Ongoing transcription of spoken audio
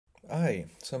Hi,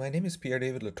 so my name is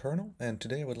Pierre-David Letourneau, and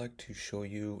today I would like to show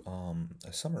you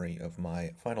a summary of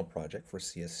my final project for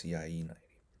CSCI 90.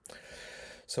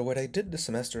 So what I did this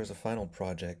semester as a final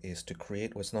project is to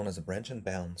create what's known as a branch and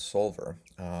bound solver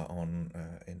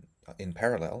in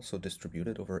parallel, so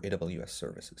distributed over AWS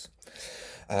services.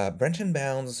 Branch and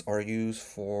bounds are used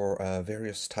for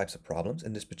various types of problems.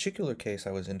 In this particular case,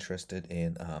 I was interested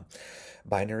in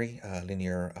binary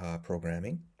linear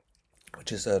programming,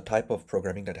 which is a type of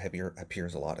programming that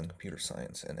appears a lot in computer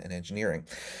science and engineering.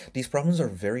 These problems are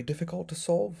very difficult to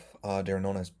solve. They're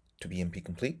known as to be NP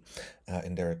complete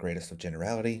in their greatest of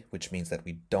generality, which means that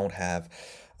we don't have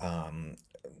um,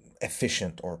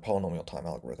 efficient or polynomial time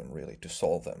algorithm really to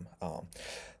solve them.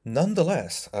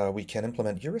 Nonetheless, we can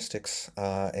implement heuristics,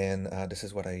 and this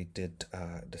is what I did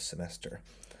this semester.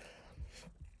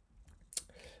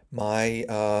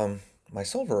 My my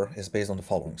solver is based on the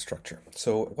following structure.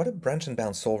 So what a branch and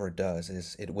bound solver does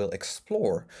is it will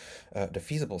explore the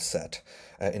feasible set.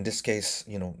 In this case,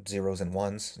 zeros and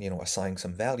ones, assigning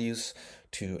some values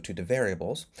to the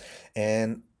variables,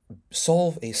 and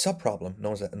solve a subproblem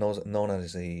known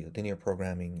as a linear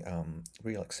programming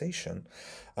relaxation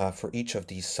for each of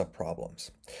these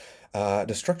subproblems.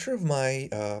 The structure of my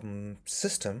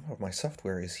system, of my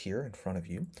software, is here in front of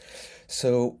you.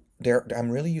 So I'm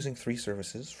really using three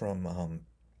services from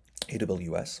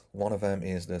AWS. One of them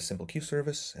is the Simple Queue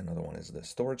service, another one is the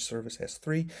storage service,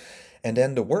 S3, and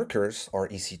then the workers are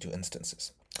EC2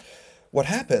 instances. What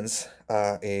happens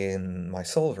in my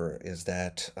solver is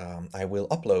that I will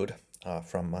upload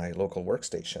from my local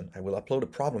workstation, I will upload a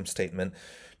problem statement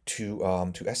to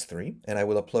S3, and I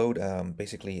will upload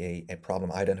basically a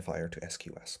problem identifier to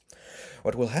SQS.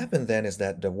 What will happen then is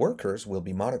that the workers will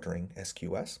be monitoring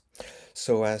SQS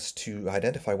so as to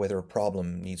identify whether a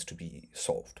problem needs to be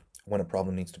solved. When a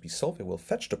problem needs to be solved, it will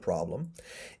fetch the problem,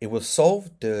 it will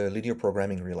solve the linear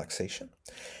programming relaxation,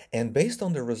 and based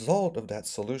on the result of that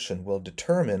solution will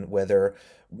determine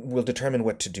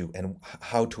what to do and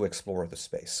how to explore the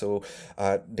space. So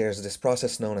there's this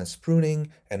process known as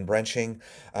pruning and branching.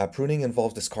 Pruning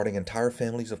involves discarding entire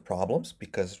families of problems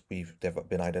because they've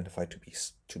been identified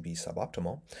to be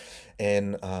suboptimal,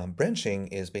 and branching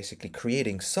is basically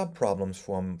creating subproblems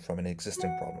from an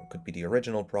existing problem. It could be the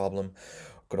original problem,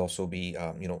 could also be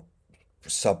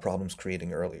subproblems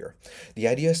creating earlier. The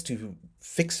idea is to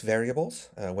fix variables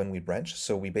when we branch.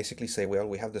 So we basically say, well,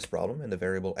 we have this problem and the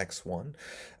variable x1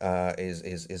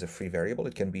 is a free variable.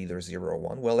 It can be either 0 or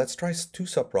 1. Well, let's try two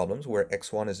subproblems where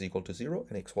x1 is equal to 0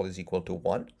 and x1 is equal to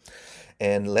 1,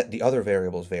 and let the other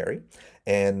variables vary.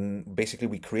 And basically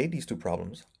we create these two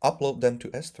problems, upload them to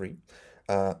S3,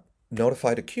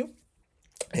 notify the queue,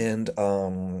 and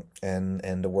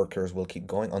the workers will keep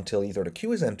going until either the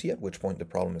queue is empty, at which point the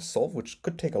problem is solved, which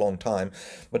could take a long time,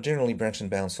 but generally branch and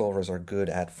bound solvers are good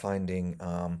at finding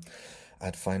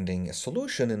a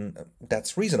solution, and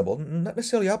that's reasonable, not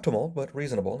necessarily optimal, but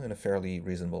reasonable in a fairly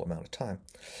reasonable amount of time.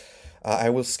 I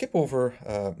will skip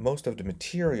over most of the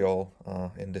material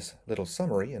in this little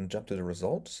summary and jump to the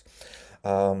results.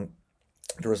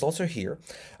 The results are here.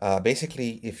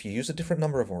 Basically, if you use a different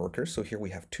number of workers, so here we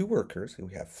have two workers,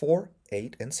 we have 4,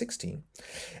 8, and 16.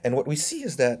 And what we see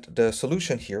is that the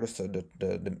solution here, so the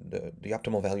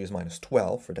optimal value is minus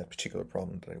 12 for that particular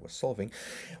problem that I was solving.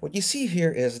 What you see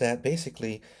here is that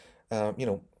basically,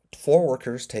 4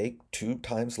 workers take 2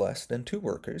 times less than 2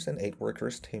 workers, and 8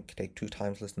 workers take 2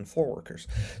 times less than 4 workers.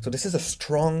 So this is a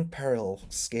strong parallel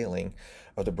scaling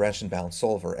of the branch and bound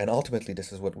solver, and ultimately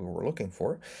this is what we were looking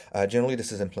for. Generally,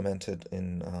 this is implemented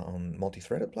on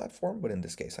multi-threaded platform, but in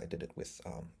this case, I did it with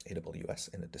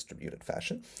AWS in a distributed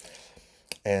fashion.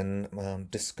 And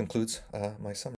this concludes my summary.